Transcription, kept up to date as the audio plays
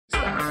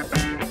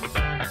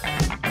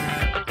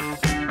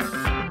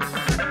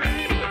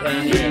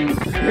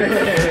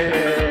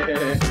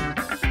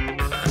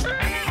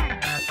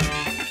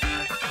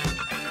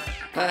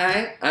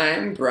Hi,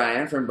 I'm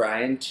Brian from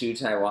Brian to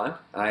Taiwan.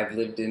 I've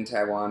lived in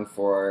Taiwan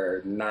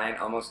for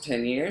almost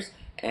 10 years,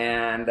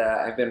 and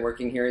I've been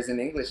working here as an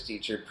English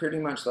teacher pretty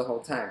much the whole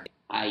time.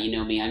 Hi, you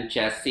know me, I'm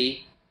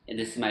Jesse, and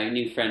this is my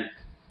new friend,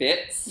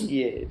 Fitz.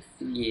 Yes.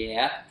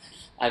 Yeah,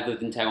 I've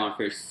lived in Taiwan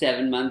for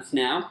 7 months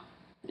now,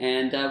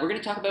 and we're going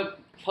to talk about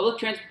public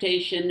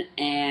transportation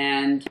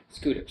and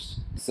scooters.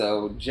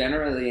 So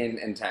generally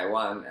in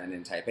Taiwan, and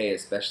in Taipei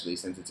especially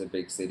since it's a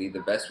big city, the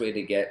best way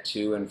to get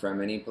to and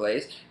from any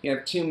place, you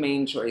have two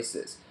main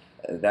choices.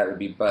 That would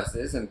be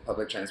buses and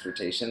public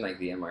transportation like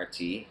the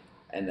MRT,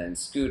 and then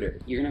scooter.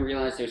 You're going to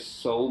realize there's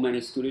so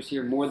many scooters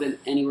here, more than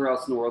anywhere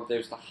else in the world.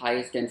 There's the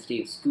highest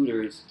density of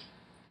scooters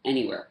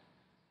anywhere.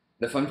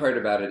 The fun part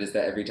about it is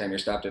that every time you're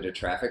stopped at a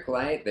traffic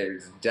light,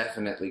 there's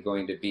definitely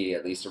going to be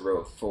at least a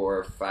row of 4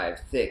 or 5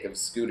 thick of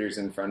scooters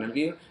in front of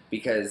you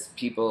because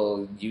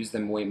people use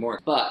them way more.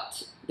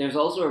 But there's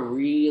also a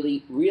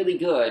really, really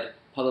good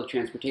public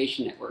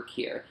transportation network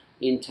here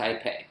in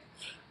Taipei.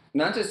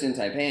 Not just in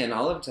Taipei, in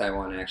all of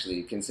Taiwan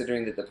actually,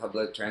 considering that the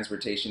public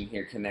transportation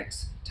here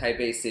connects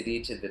Taipei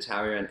City to the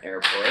Taoyuan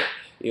Airport.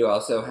 You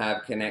also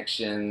have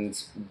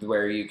connections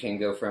where you can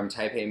go from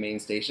Taipei Main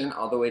Station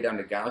all the way down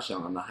to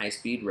Kaohsiung on the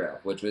high-speed rail,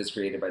 which was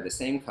created by the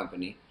same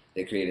company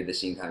that created the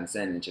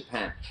Shinkansen in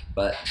Japan.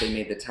 But they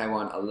made the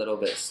Taiwan a little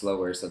bit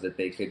slower so that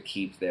they could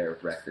keep their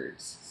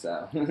records.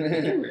 So,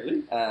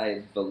 Really?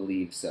 I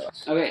believe so.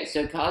 Okay,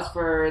 so cost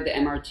for the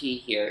MRT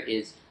here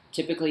is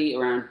typically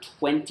around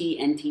 20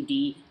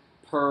 NTD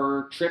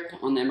per trip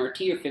on the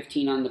MRT or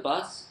 15 on the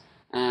bus.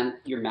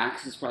 Your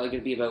max is probably going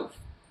to be about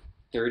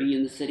 30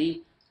 in the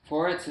city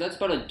for it, so that's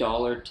about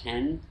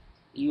 $1.10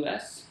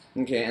 US.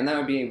 Okay, and that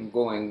would be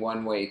going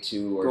one way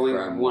to or going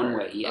from one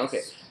where? way, yes.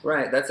 Okay,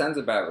 right, that sounds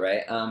about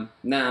right.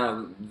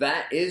 Now,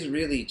 that is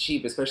really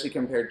cheap, especially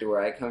compared to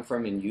where I come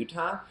from in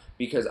Utah,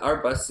 because our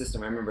bus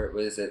system, I remember it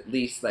was at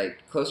least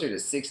like closer to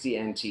 60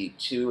 NT,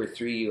 $2 or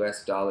 $3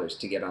 US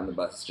to get on the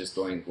bus just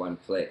going one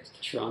place.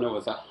 Toronto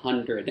was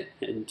 100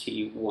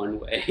 NT one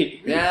way.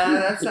 Yeah,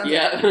 that sounds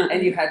yeah.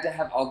 And you had to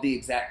have all the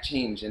exact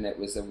change, and it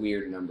was a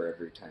weird number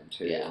every time,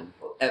 too. Yeah.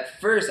 At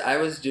first, I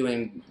was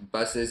doing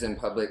buses and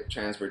public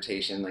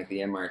transportation like the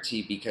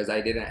MRT because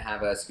I didn't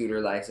have a scooter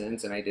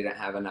license and I didn't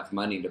have enough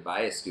money to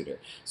buy a scooter.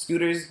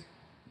 Scooters,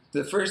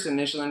 the first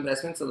initial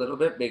investment's a little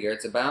bit bigger.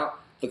 It's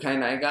about, the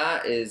kind I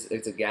got is,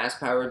 it's a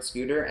gas-powered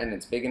scooter, and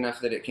it's big enough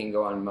that it can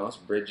go on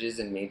most bridges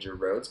and major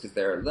roads because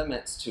there are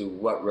limits to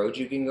what road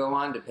you can go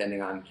on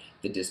depending on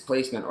the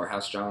displacement or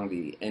how strong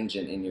the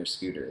engine in your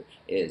scooter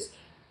is.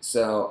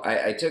 So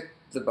I took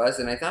the bus,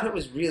 and I thought it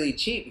was really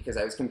cheap because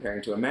I was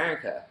comparing to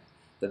America.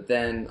 But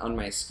then on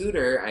my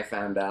scooter, I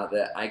found out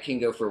that I can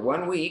go for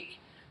 1 week,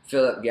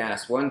 fill up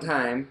gas one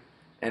time,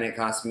 and it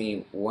cost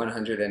me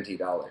 100 NT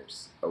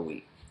dollars a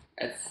week.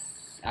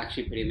 That's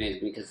actually pretty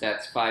amazing because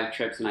that's 5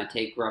 trips, and I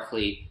take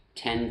roughly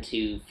 10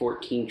 to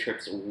 14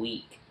 trips a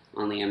week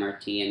on the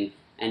MRT and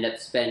end up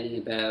spending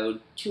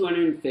about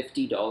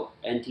 $250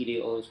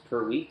 NT dollars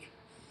per week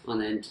on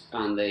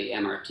the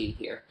MRT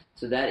here.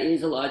 So that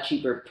is a lot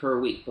cheaper per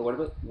week.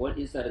 But what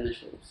is that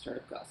initial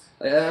startup cost?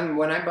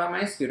 When I bought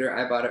my scooter,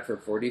 I bought it for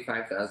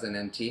 45,000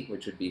 NT,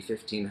 which would be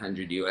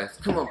 1,500 US.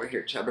 Come over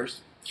here,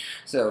 chubbers.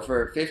 So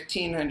for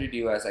 1,500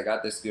 US, I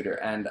got this scooter,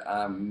 and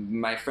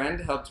my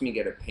friend helped me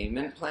get a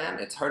payment plan.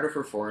 It's harder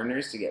for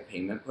foreigners to get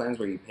payment plans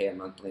where you pay a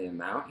monthly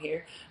amount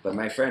here, but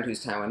my friend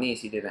who's Taiwanese,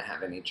 he didn't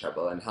have any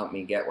trouble and helped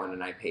me get one,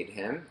 and I paid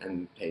him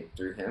and paid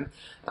through him.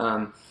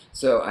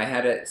 So I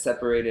had it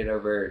separated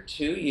over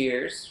 2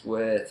 years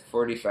with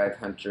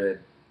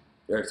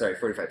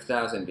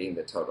 45,000 being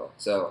the total.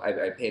 So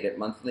I paid it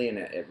monthly, and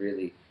it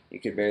really, you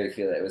could barely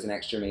feel it. It was an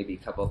extra maybe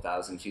couple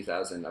thousand, few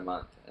thousand a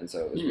month, and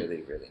so it was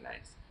really, really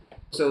nice.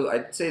 So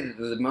I'd say that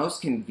the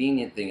most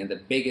convenient thing and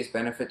the biggest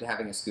benefit to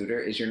having a scooter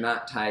is you're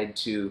not tied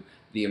to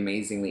the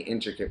amazingly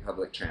intricate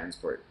public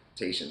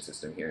transportation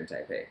system here in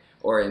Taipei,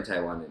 or in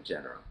Taiwan in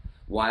general.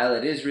 While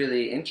it is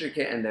really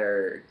intricate and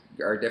there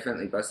are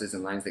definitely buses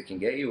and lines that can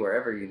get you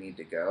wherever you need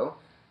to go,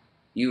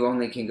 you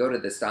only can go to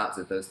the stops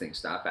that those things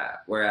stop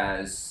at.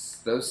 Whereas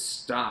those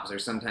stops are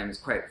sometimes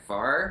quite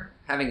far.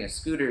 Having a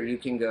scooter, you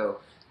can go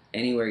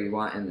anywhere you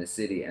want in the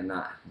city and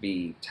not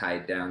be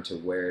tied down to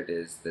where it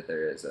is that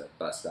there is a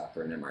bus stop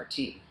or an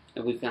MRT.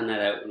 And we found that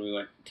out when we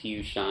went to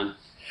you, Sean.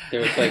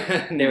 There was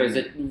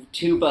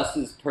 2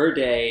 buses per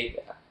day,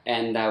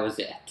 and that was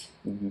it.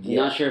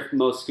 Yeah. Not sure if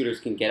most scooters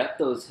can get up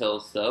those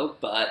hills, though,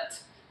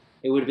 but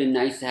it would have been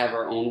nice to have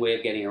our own way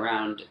of getting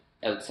around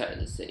outside of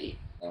the city.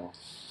 Oh.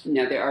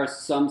 Now, there are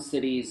some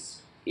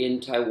cities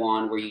in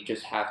Taiwan where you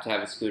just have to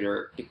have a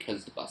scooter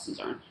because the buses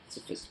aren't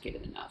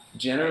sophisticated enough?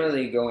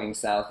 Generally, going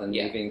south and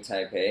Yeah. leaving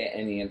Taipei,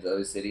 any of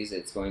those cities,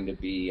 it's going to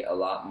be a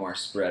lot more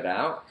spread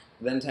out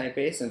than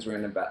Taipei since we're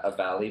in a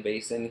valley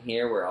basin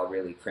here. We're all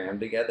really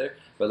crammed together.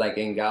 But like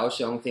in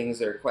Kaohsiung,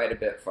 things are quite a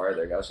bit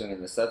farther. Kaohsiung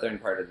in the southern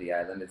part of the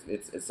island,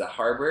 it's a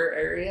harbor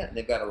area.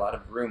 They've got a lot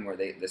of room where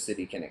the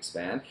city can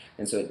expand.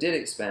 And so it did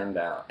expand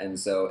out. And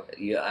so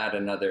you add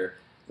another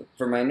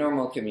for my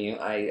normal commute,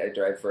 I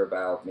drive for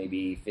about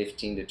maybe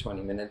 15 to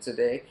 20 minutes a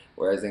day.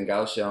 Whereas in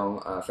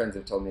Kaohsiung, friends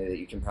have told me that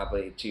you can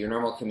probably, to your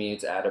normal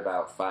commutes, add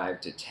about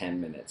 5 to 10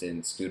 minutes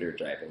in scooter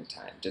driving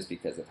time, just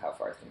because of how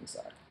far things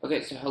are.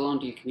 Okay, so how long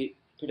do you commute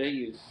per day?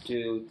 You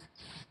do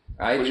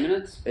I 20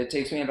 minutes? It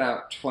takes me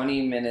about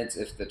 20 minutes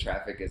if the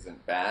traffic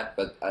isn't bad,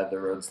 but the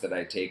roads that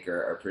I take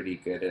are pretty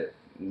good at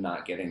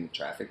not getting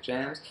traffic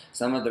jams.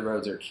 Some of the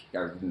roads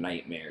are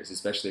nightmares,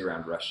 especially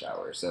around rush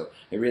hour. So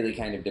it really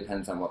kind of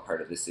depends on what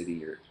part of the city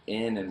you're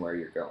in and where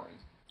you're going.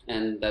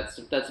 And that's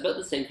about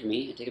the same for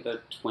me. I take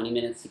about 20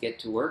 minutes to get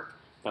to work,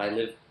 but I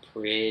live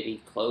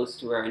pretty close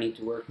to where I need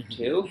to work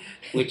too,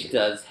 which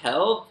does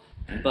help.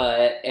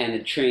 And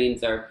the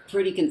trains are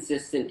pretty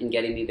consistent in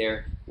getting me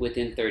there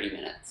within 30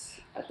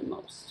 minutes at the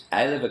most.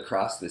 I live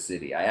across the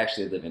city. I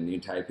actually live in New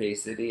Taipei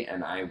City,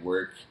 and I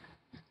work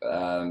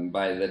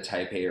by the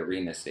Taipei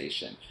Arena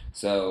station.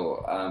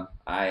 So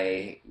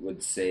I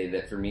would say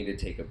that for me to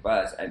take a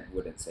bus, I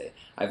wouldn't say,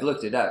 I've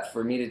looked it up.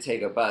 For me to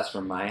take a bus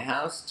from my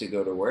house to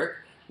go to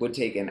work would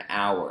take an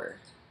hour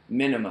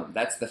minimum.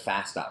 That's the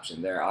fast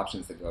option. There are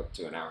options that go up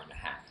to an hour and a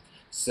half.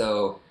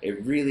 So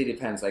it really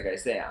depends, like I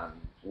say, on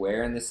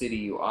where in the city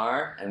you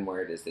are and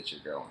where it is that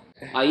you're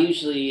going. I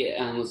usually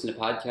listen to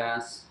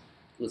podcasts,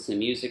 listen to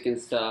music and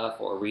stuff,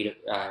 or read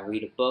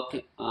a book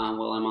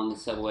while I'm on the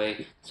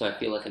subway. So I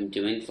feel like I'm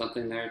doing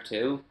something there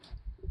too.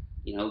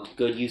 You know,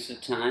 good use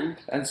of time.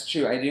 That's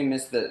true. I do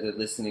miss the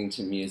listening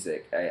to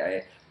music.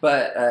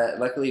 But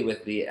luckily,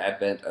 with the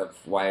advent of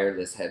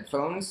wireless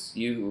headphones,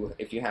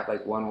 if you have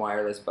like one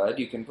wireless bud,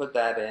 you can put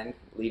that in,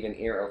 leave an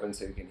ear open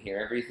so you can hear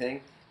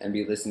everything, and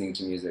be listening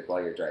to music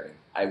while you're driving.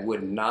 I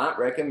would not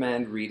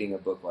recommend reading a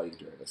book while you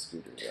drive a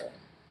scooter,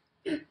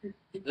 though.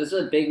 This is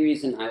a big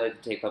reason I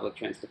like to take public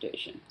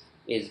transportation,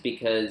 is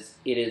because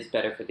it is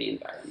better for the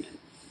environment.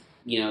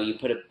 You know, you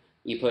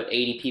put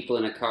 80 people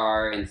in a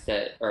car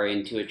or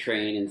into a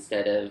train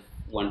instead of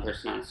one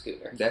person on a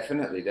scooter.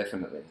 Definitely,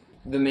 definitely.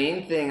 The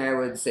main thing I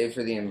would say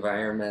for the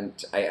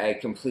environment, I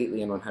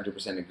completely and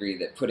 100% agree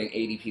that putting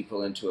 80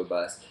 people into a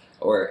bus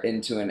or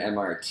into an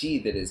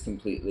MRT that is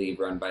completely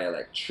run by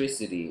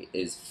electricity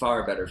is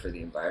far better for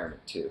the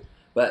environment too.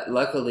 But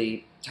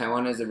luckily,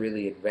 Taiwan is a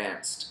really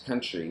advanced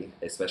country,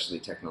 especially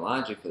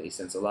technologically,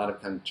 since a lot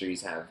of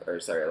companies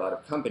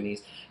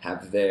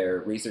have their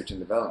research and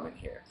development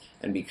here.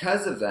 And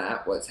because of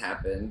that, what's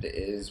happened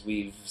is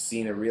we've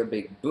seen a real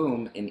big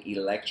boom in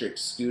electric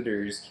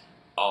scooters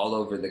all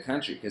over the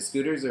country, because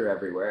scooters are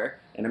everywhere.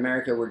 In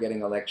America, we're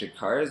getting electric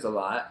cars a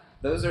lot.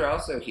 Those are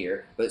also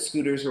here, but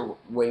scooters are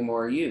way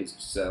more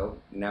used. So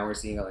now we're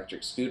seeing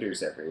electric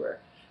scooters everywhere.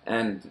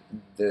 And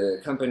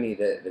the company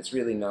that's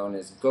really known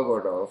is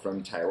Gogoro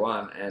from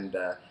Taiwan, and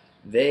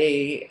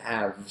they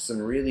have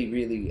some really,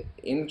 really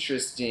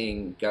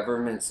interesting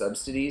government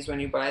subsidies when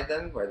you buy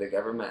them, where the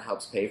government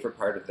helps pay for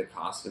part of the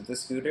cost of the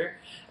scooter.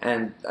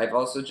 And I've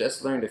also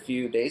just learned a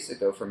few days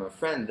ago from a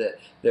friend that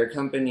their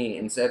company,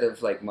 instead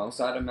of like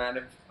most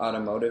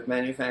automotive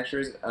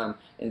manufacturers,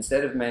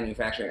 instead of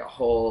manufacturing a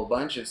whole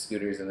bunch of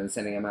scooters and then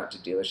sending them out to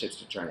dealerships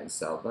to try and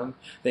sell them,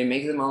 they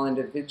make them all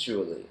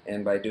individually.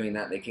 And by doing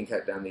that, they can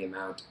cut down the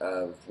amount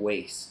of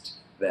waste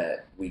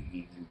that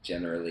we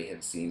generally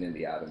have seen in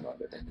the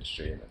automotive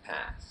industry in the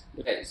past.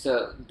 Okay,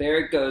 so there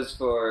it goes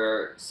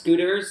for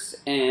scooters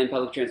and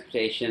public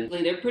transportation.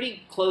 They're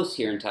pretty close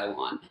here in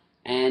Taiwan,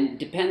 and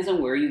depends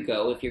on where you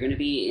go. If you're going to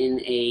be in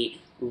a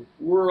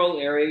rural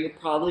area, you're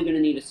probably going to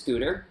need a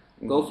scooter.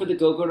 Go for the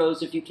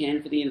Gogoros if you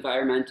can for the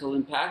environmental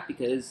impact,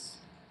 because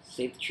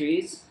save the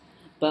trees.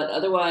 But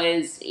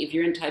otherwise, if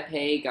you're in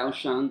Taipei,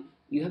 Kaohsiung,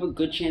 you have a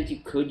good chance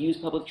you could use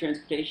public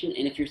transportation.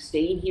 And if you're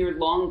staying here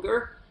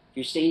longer, if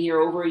you're staying here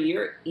over a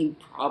year, you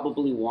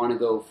probably want to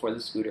go for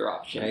the scooter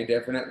option. I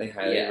definitely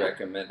highly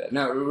recommend it.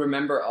 Now,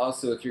 remember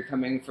also, if you're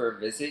coming for a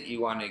visit, you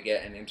want to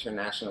get an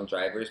international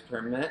driver's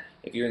permit.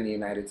 If you're in the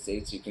United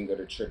States, you can go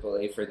to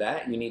AAA for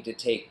that. You need to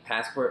take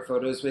passport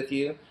photos with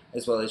you,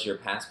 as well as your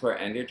passport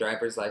and your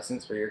driver's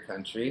license for your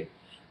country,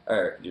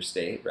 or your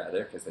state,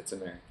 rather, because it's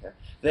America.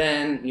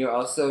 Then you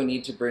also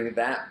need to bring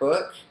that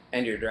book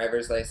and your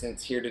driver's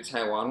license here to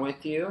Taiwan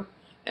with you.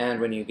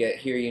 And when you get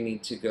here, you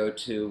need to go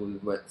to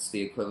what's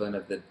the equivalent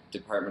of the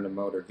Department of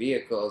Motor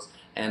Vehicles,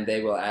 and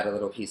they will add a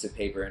little piece of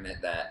paper in it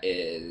that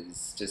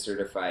is to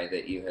certify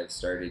that you have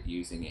started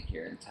using it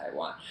here in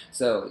Taiwan.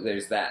 So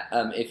there's that.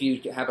 If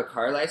you have a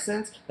car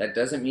license, that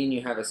doesn't mean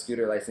you have a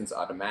scooter license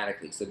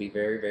automatically, so be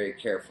very, very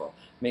careful.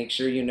 Make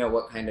sure you know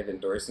what kind of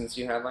endorsements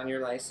you have on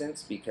your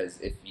license, because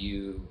if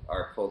you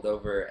are pulled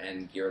over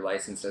and your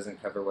license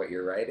doesn't cover what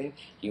you're riding,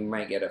 you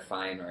might get a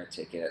fine or a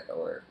ticket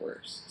or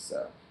worse.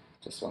 So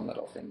Just one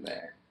little thing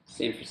there.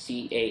 Same for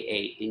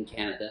CAA in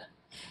Canada.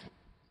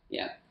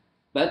 Yeah.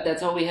 But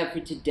that's all we have for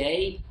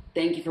today.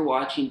 Thank you for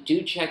watching.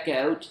 Do check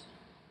out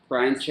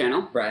Brian's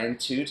channel. Brian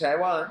to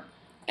Taiwan.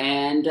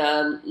 And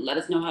let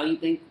us know how you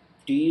think.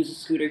 Do you use a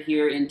scooter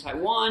here in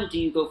Taiwan? Do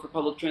you go for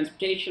public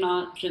transportation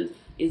options?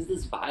 Is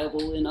this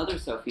viable in other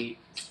Southeast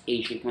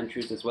Asian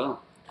countries as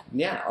well?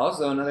 Yeah,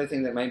 also another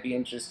thing that might be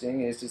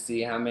interesting is to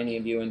see how many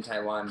of you in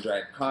Taiwan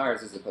drive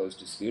cars as opposed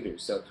to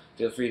scooters. So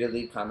feel free to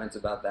leave comments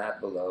about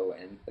that below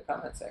in the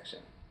comment section.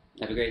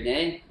 Have a great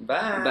day.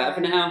 Bye. Bye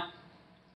for now.